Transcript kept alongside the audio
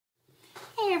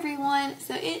everyone,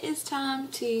 so it is time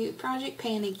to project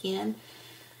pan again.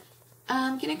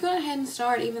 I'm going to go ahead and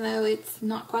start even though it's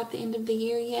not quite the end of the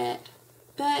year yet,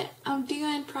 but I'm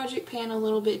doing project pan a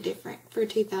little bit different for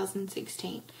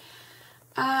 2016.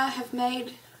 I have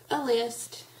made a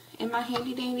list in my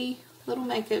handy dandy little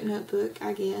makeup notebook,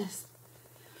 I guess,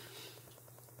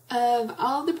 of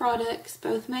all the products,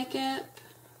 both makeup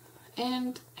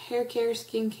and hair care,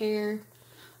 skincare,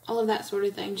 all of that sort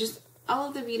of thing, just all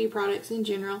of the beauty products in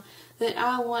general that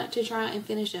I want to try and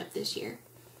finish up this year.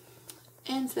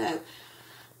 And so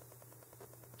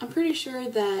I'm pretty sure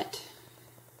that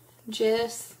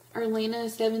Jess or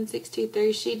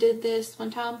Lena7623, she did this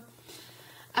one time.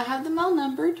 I have them all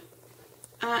numbered.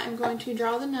 I am going to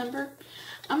draw the number.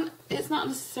 It's not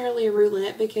necessarily a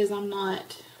roulette because I'm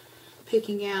not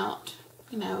picking out,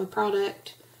 a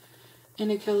product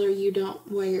in a color you don't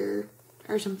wear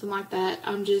or something like that.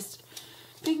 I'm just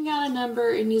picking out a number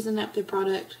and using up the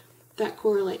product that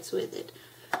correlates with it.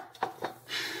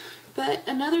 But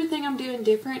another thing I'm doing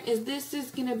different is this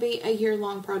is going to be a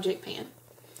year-long project pan.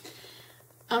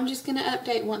 I'm just going to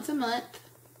update once a month,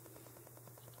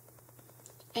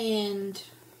 and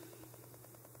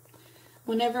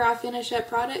whenever I finish up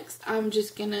products, I'm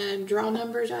just going to draw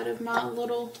numbers out of my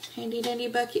little handy dandy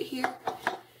bucket here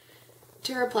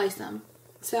to replace them.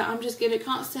 So I'm just going to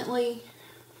constantly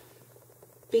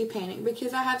be panning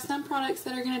because I have some products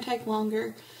that are going to take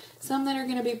longer, some that are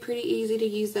going to be pretty easy to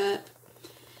use up,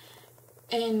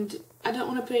 and I don't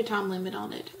want to put a time limit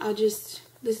on it.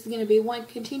 This is going to be one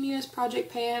continuous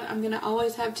project pan. I'm going to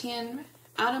always have 10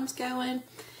 items going,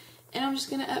 and I'm just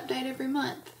going to update every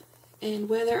month and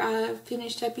whether I've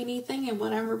finished up anything and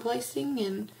what I'm replacing.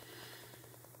 And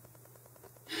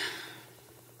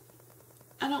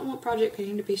I don't want project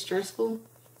panning to be stressful,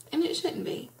 and it shouldn't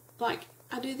be. Like,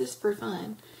 I do this for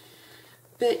fun,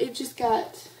 but it's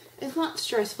not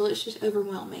stressful, it's just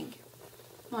overwhelming.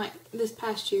 Like this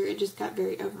past year, it just got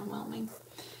very overwhelming,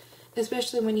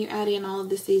 especially when you add in all of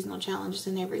the seasonal challenges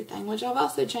and everything, which I've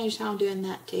also changed how I'm doing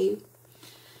that too.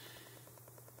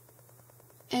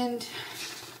 And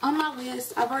on my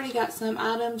list, I've already got some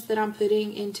items that I'm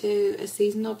putting into a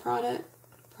seasonal project.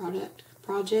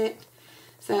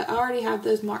 So I already have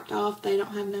those marked off. They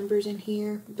don't have numbers in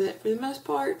here, but for the most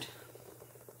part,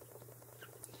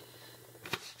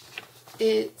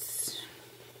 it's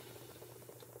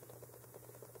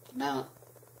about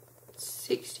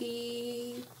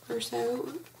 60 or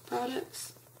so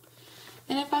products.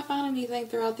 And if I find anything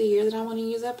throughout the year that I want to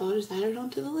use up, I'll just add it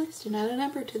onto the list and add a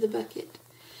number to the bucket.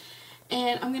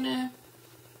 And I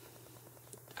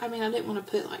didn't want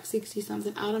to put like 60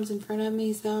 something items in front of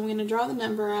me, so I'm going to draw the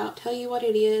number out, tell you what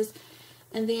it is,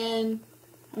 and then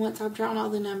once I've drawn all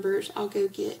the numbers, I'll go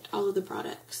get all of the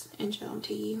products and show them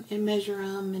to you and measure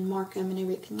them and mark them and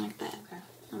everything like that. Okay.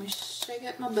 Let me shake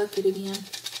up my bucket again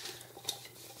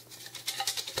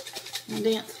and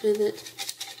dance with it.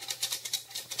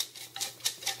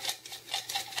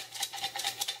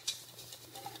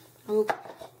 Okay.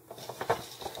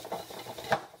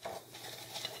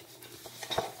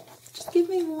 Just give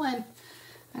me one.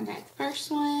 Okay, the first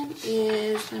one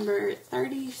is number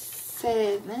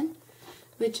 37.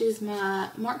 Which is my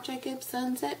Marc Jacobs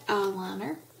Sunset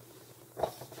Eyeliner.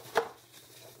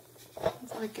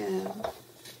 It's like a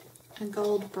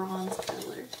gold bronze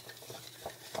color.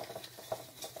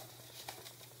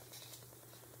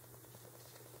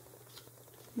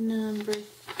 Number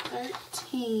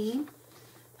 13,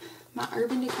 my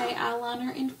Urban Decay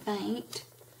Eyeliner in Faint.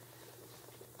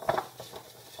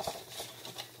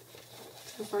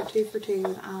 So far 2 for 2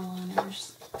 with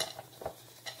eyeliners.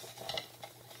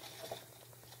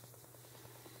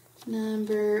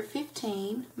 Number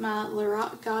 15, my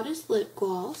Lorac Goddess Lip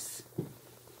Gloss.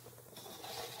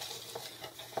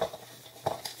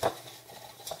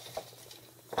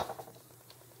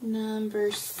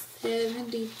 Number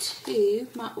 72,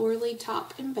 my Orly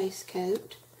Top and Base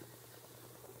Coat.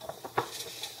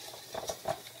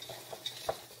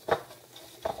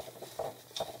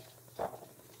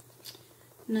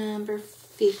 Number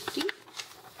 50,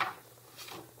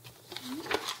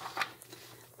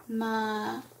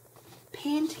 my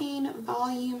Pantene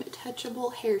Volume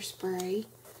Touchable Hairspray.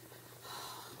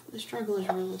 The struggle is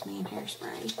real with me in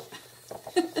hairspray.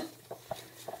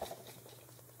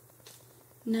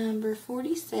 Number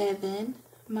 47,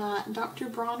 my Dr.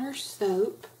 Bronner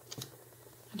Soap.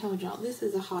 I told y'all, this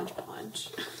is a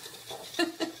hodgepodge.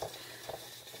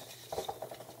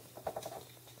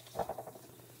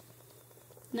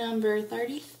 Number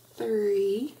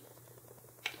 33,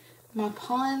 my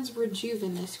Pond's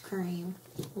Rejuvenous Cream.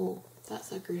 Oh, that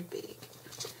sucker's big.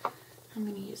 I'm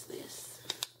going to use this.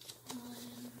 1,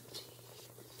 2,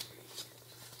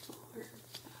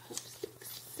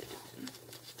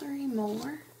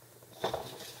 24.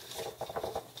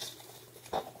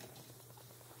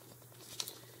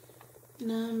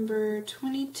 Number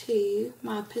 22,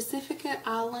 my Pacifica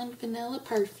Island Vanilla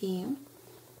Perfume.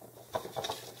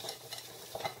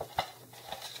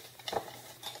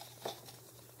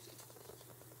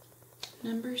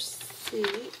 Number 6,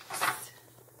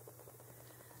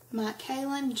 my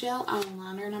Kaylin Gel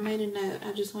Eyeliner, and I made a note,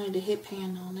 I just wanted to hit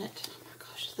pan on it. Oh my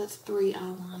gosh, that's 3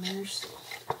 eyeliners.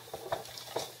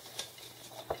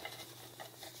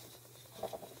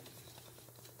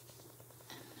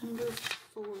 Number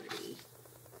 40,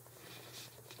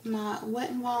 my Wet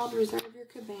n Wild Reserve Your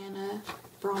Cabana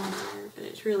bronzer, but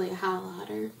it's really a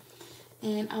highlighter,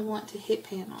 and I want to hit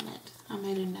pan on it. I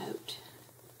made a note.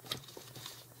 Is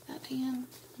that 10?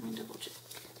 Let me double check.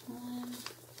 1,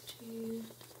 2,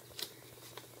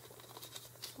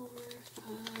 4,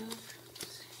 5,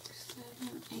 6,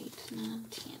 7, 8, 9,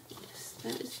 10. Yes,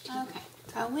 that is 10. Okay,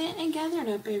 so I went and gathered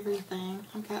up everything.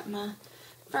 I've got my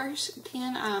first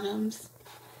 10 items.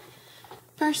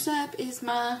 First up is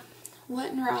my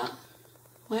Wet n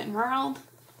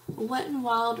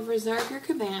Wild Reserve Your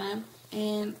Cabana,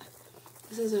 and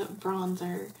this is a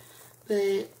bronzer,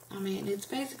 but I mean, it's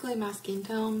basically my skin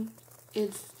tone.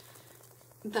 It's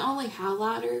the only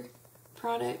highlighter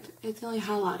product, it's the only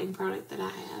highlighting product that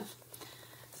I have.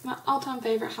 It's my all-time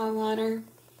favorite highlighter,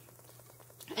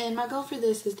 and my goal for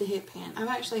this is to hit pan. I've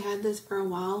actually had this for a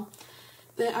while,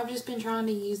 but I've just been trying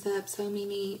to use up so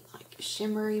many like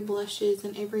shimmery blushes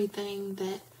and everything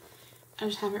that I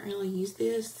just haven't really used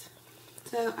this.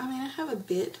 So, I mean, I have a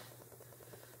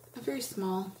very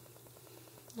small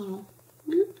little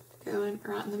going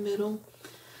right in the middle.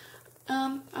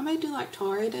 I may do like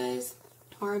Tara does,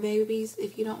 Tara Babies.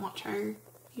 If you don't watch her,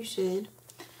 you should.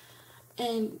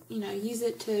 And, you know, use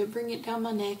it to bring it down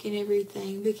my neck and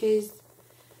everything, because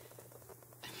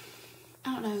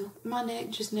I don't know, my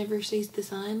neck just never sees the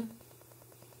sun,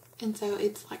 and so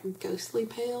it's like ghostly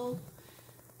pale.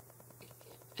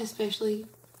 Especially,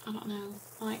 I don't know,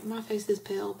 like my face is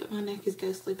pale, but my neck is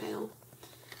ghostly pale.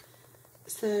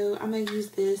 So I'm going to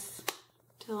use this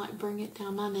to like bring it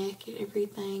down my neck and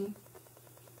everything.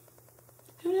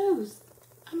 Who knows?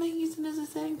 I may use it as a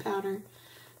setting powder,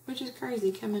 which is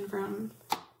crazy coming from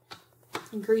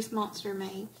Grease Monster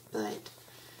me, but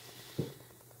I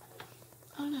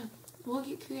don't know. We'll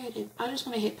get creative. I just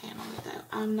want to hit pan on it though.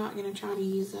 I'm not going to try to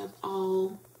use up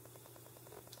all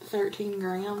 13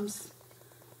 grams.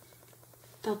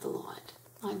 That's a lot.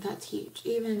 Like, that's huge.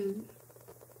 Even,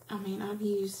 I mean, I've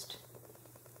used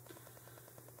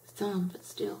some, but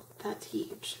still, that's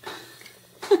huge.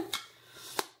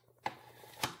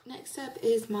 Next up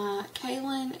is my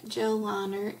Kaylin Gel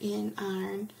Liner in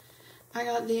Iron. I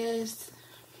got this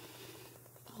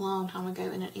a long time ago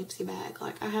in an Ipsy bag.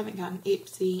 Like, I haven't gotten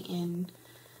Ipsy in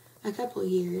a couple of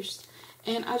years.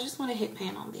 And I just want to hit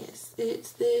pan on this.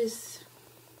 It's this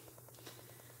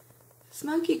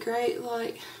smoky gray,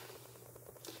 like,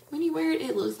 when you wear it,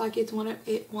 it looks like it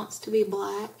wants to be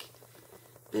black,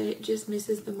 but it just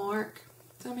misses the mark.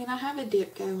 So, I mean, I have a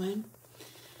dip going,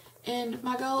 and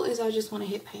my goal is I just want to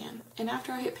hit pan. And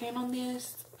after I hit pan on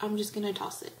this, I'm just going to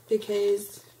toss it,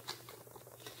 because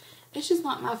it's just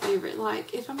not my favorite.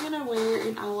 Like, if I'm going to wear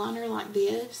an eyeliner like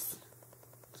this,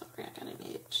 sorry, I got an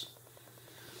itch.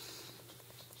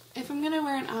 If I'm going to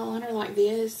wear an eyeliner like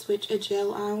this, which a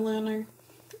gel eyeliner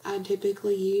I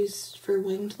typically use for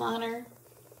winged liner,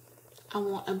 I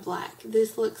want a black.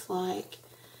 This looks like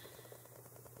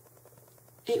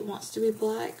it wants to be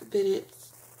black, but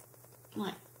it's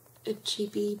like a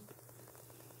cheapy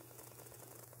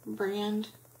brand,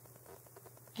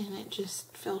 and it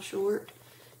just fell short.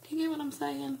 Do you get what I'm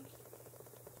saying?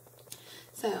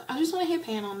 So, I just want to hit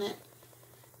pan on it,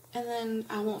 and then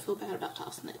I won't feel bad about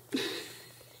tossing it.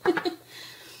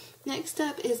 Next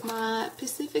up is my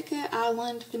Pacifica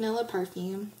Island Vanilla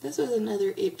Perfume. This was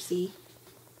another Ipsy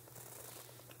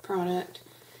product,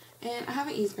 and I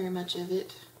haven't used very much of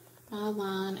it. My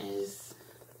line is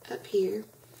up here.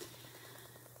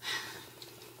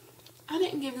 I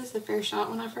didn't give this a fair shot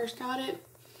when I first got it.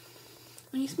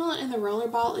 When you smell it in the roller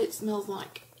ball, it smells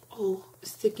like, oh,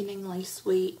 sickeningly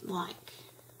sweet, like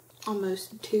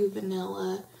almost too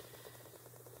vanilla.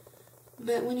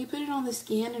 But when you put it on the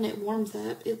skin and it warms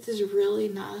up, it's this really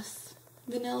nice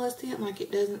vanilla scent. Like,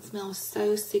 it doesn't smell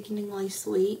so sickeningly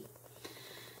sweet.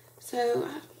 So,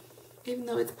 even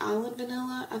though it's island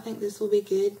vanilla, I think this will be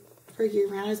good for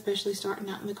year-round, especially starting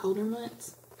out in the colder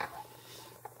months.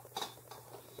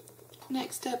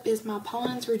 Next up is my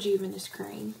Pond's Rejuvenous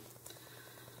Cream.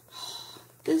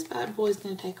 This bad boy is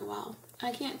going to take a while.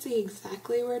 I can't see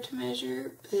exactly where to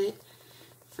measure, but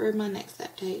for my next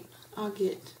update, I'll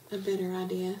get a better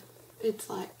idea. It's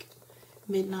like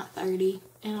midnight 30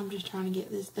 and I'm just trying to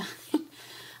get this done.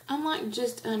 I'm like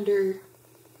just under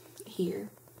here.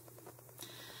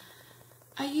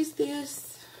 I use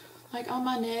this like on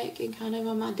my neck and kind of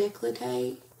on my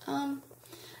décolleté.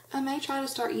 I may try to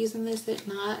start using this at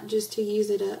night just to use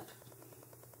it up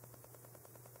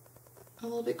a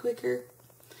little bit quicker.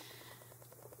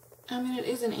 I mean, it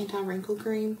is an anti-wrinkle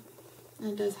cream.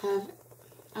 It does have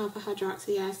alpha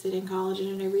hydroxy acid and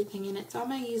collagen and everything in it, so I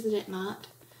may use it at night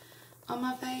on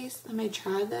my face. I may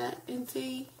try that and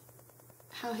see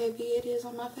how heavy it is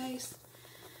on my face.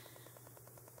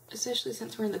 Especially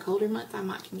since we're in the colder months, I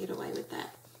might can get away with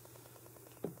that.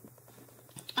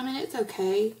 I mean, it's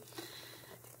okay.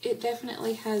 It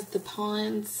definitely has the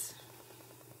Pond's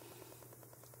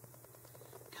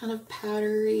kind of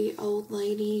powdery old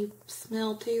lady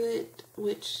smell to it,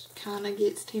 which kind of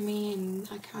gets to me, and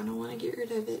I kind of want to get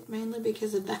rid of it, mainly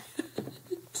because of that.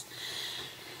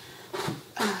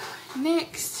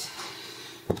 Next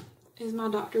is my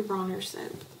Dr. Bronner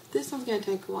soap. This one's going to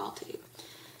take a while too.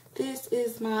 This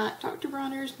is my Dr.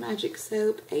 Bronner's Magic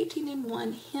Soap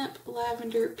 18-in-1 Hemp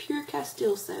Lavender Pure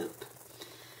Castile Soap.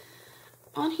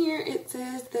 On here it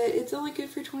says that it's only good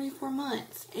for 24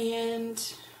 months,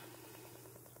 and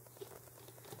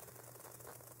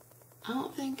I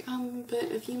don't think I'm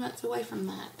but a few months away from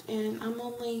that, and I'm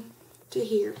only to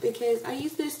here because I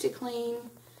use this to clean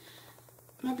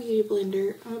my beauty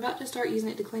blender. I'm about to start using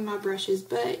it to clean my brushes,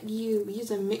 but you use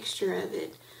a mixture of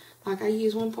it. Like I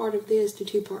use 1 part of this to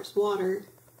 2 parts water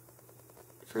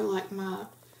for like my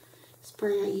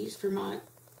spray I use for my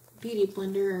beauty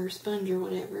blender or sponge or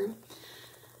whatever.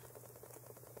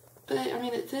 But I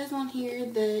mean, it says on here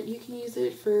that you can use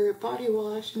it for body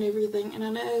wash and everything, and I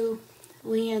know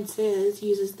Leanne says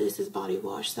uses this as body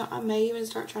wash, so I may even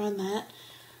start trying that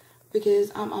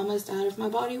because I'm almost out of my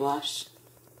body wash.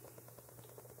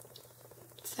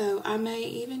 So I may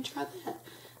even try that.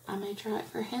 I may try it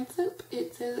for hand soap.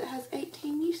 It says it has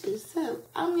 18 uses, so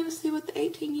I'm going to see what the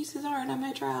 18 uses are, and I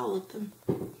may try all of them.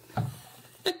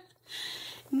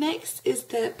 Next is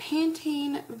the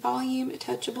Pantene Volume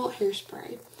Touchable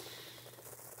Hairspray.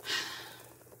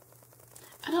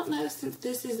 I don't know, since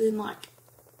this is in like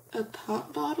a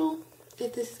pump bottle,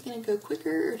 if this is going to go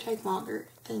quicker or take longer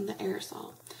than the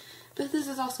aerosol. But this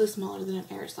is also smaller than an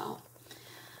aerosol.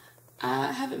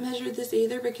 I haven't measured this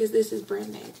either because this is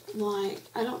brand new. Like,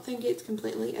 I don't think it's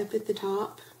completely up at the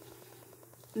top.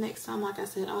 Next time, like I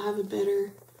said, I'll have a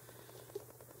better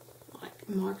like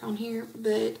mark on here,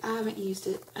 but I haven't used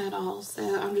it at all,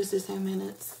 so I'm just assuming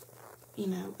it's, you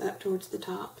know, up towards the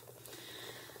top.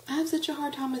 I have such a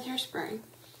hard time with hairspray.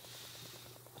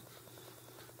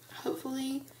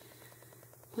 Hopefully,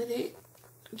 with it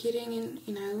getting in,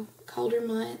 you know, colder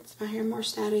months, my hair more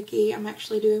staticky, I'm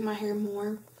actually doing my hair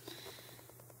more.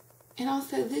 And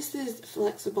also, this is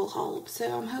flexible hold,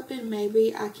 so I'm hoping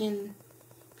maybe I can,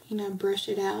 you know, brush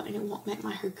it out and it won't make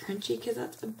my hair crunchy, because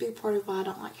that's a big part of why I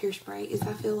don't like hairspray, is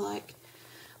I feel like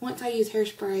once I use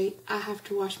hairspray, I have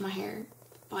to wash my hair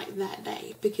like that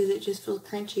day because it just feels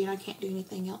crunchy and I can't do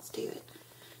anything else to it.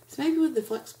 So maybe with the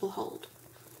flexible hold,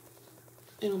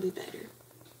 it'll be better.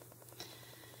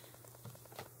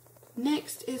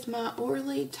 Next is my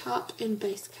Orly Top and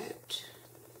Base Coat.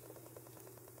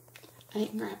 I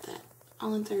didn't grab that.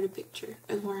 I'll insert a picture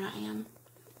of where I am.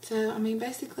 So, I mean,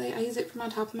 basically, I use it for my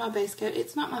top and my base coat.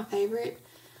 It's not my favorite.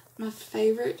 My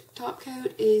favorite top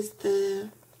coat is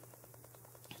the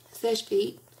Seche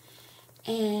Vite.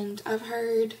 And I've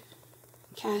heard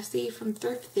Cassie from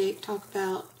Thrift Thick talk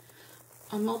about,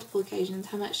 on multiple occasions,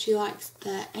 how much she likes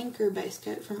the Anchor base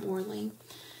coat from Orly.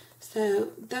 So,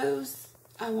 those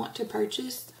I want to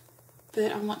purchase,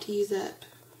 but I want to use up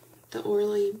the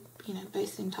Orly, you know,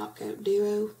 base and top coat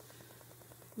duo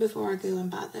before I go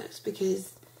and buy those,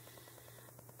 because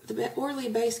the Orly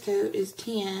base coat is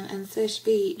 10 and Seche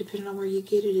Vite, depending on where you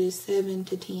get it, is 7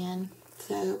 to 10.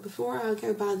 So before I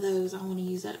go buy those, I want to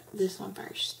use up this one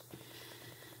first.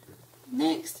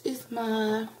 Next is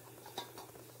my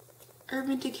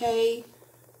Urban Decay.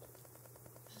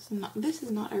 This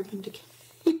is not Urban Decay.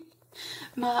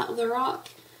 My Lorac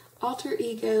Alter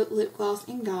Ego Lip Gloss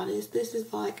in Goddess. This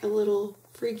is like a little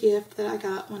free gift that I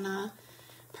got when I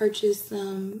purchased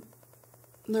some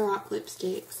Lorac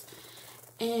lipsticks.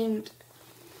 And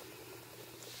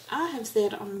I have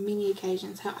said on many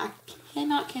occasions how I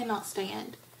cannot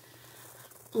stand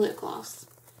lip gloss.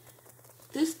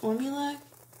 This formula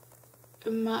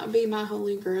might be my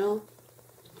holy grail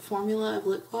formula of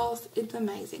lip gloss. It's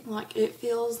amazing. Like, it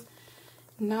feels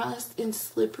nice and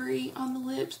slippery on the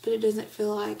lips, but it doesn't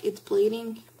feel like it's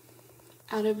bleeding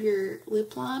out of your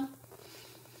lip line.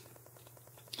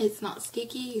 It's not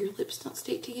sticky. Your lips don't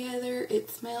stick together.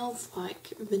 It smells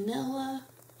like vanilla.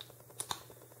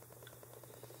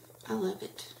 I love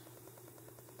it.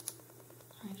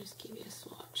 Let me just give you a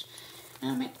swatch.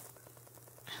 And I mean,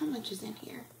 how much is in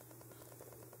here?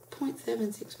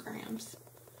 0.76 grams.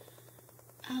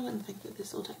 I wouldn't think that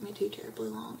this will take me too terribly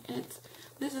long. And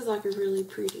this is like a really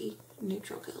pretty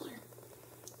neutral color.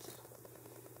 So.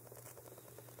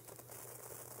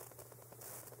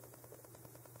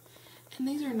 And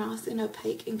these are nice and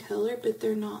opaque in color, but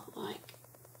they're not like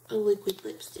a liquid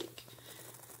lipstick.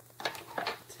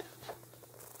 So,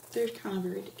 there's kind of a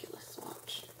ridiculous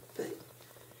swatch, but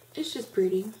it's just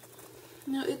pretty.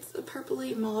 You know, it's a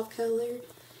purpley mauve color.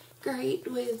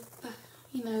 Great with,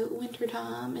 you know, winter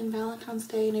time and Valentine's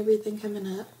Day and everything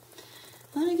coming up.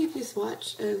 Let me give you a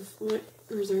swatch of what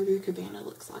Reserve Your Cabana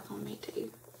looks like on me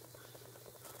too.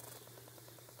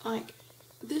 Like,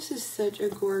 this is such a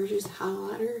gorgeous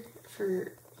highlighter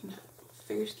for, you know,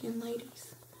 fair skinned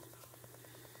ladies.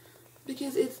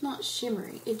 Because it's not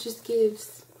shimmery. It just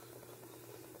gives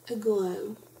a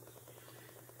glow.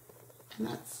 And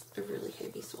that's a really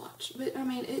heavy swatch. But, I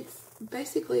mean, it's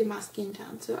basically my skin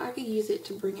tone. So I could use it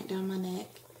to bring it down my neck.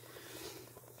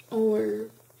 Or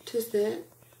to set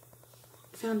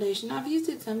foundation. I've used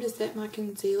it some to set my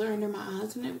concealer under my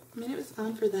eyes. And it was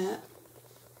fine for that.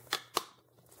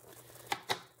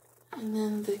 And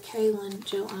then the Kaylin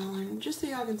gel eyeliner. Just so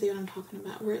y'all can see what I'm talking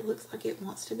about. Where it looks like it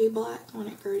wants to be black when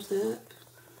it grows up.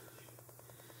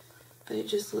 But it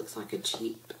just looks like a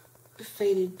cheap,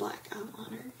 faded black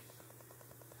eyeliner.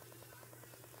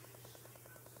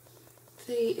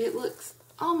 See, it looks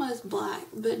almost black,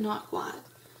 but not quite.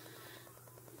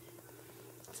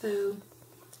 So,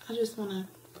 I just want to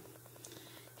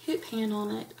hit pan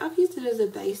on it. I've used it as a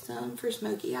base for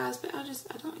smoky eyes, but I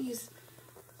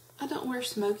don't wear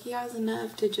smoky eyes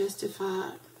enough to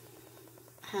justify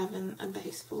having a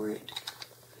base for it.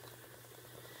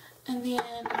 And then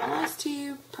my last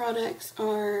two products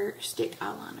are stick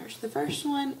eyeliners. The first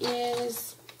one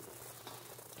is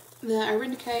the Urban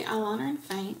Decay Eyeliner in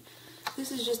Faint. This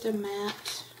is just a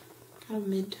matte, kind of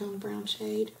mid-tone brown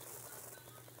shade.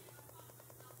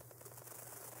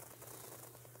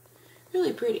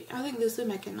 Really pretty. I think this would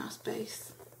make a nice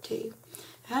base too.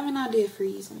 I have an idea for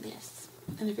using this.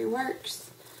 And if it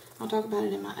works, I'll talk about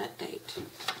it in my update.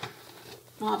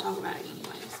 Well, I'll talk about it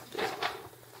anyways, but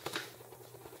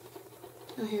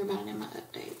you'll hear about it in my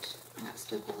update. I got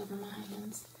stuff all over my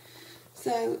hands.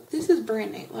 So, this is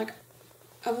brand new. Like,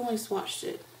 I've only swatched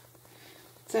it.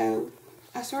 So,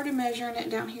 I started measuring it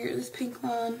down here at this pink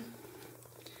line.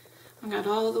 I got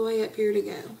all the way up here to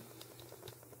go.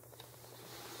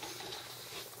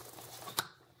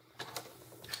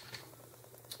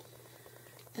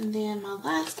 And then my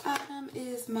last item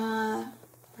is my,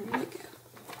 where did it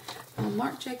go? My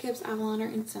Marc Jacobs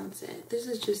eyeliner in Sunset. This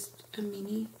is just a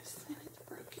mini, it's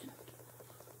broken.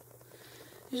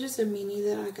 It's just a mini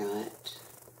that I got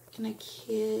in a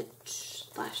kit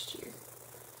last year.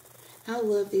 I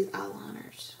love these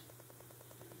eyeliners.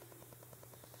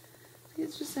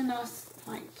 It's just a nice,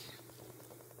 like,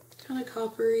 kind of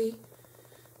coppery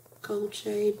gold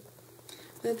shade.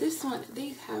 But this one,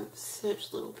 these have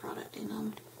such little product in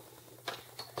them.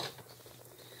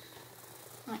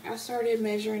 Like, I started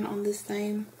measuring on this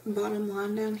same bottom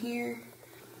line down here.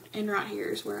 And right here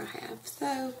is where I have.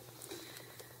 So,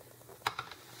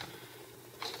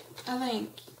 I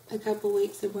think a couple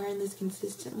weeks of wearing this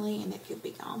consistently and it could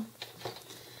be gone.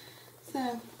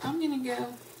 So, I'm going to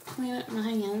go clean up my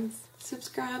hands.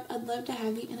 Subscribe. I'd love to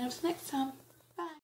have you. And until next time.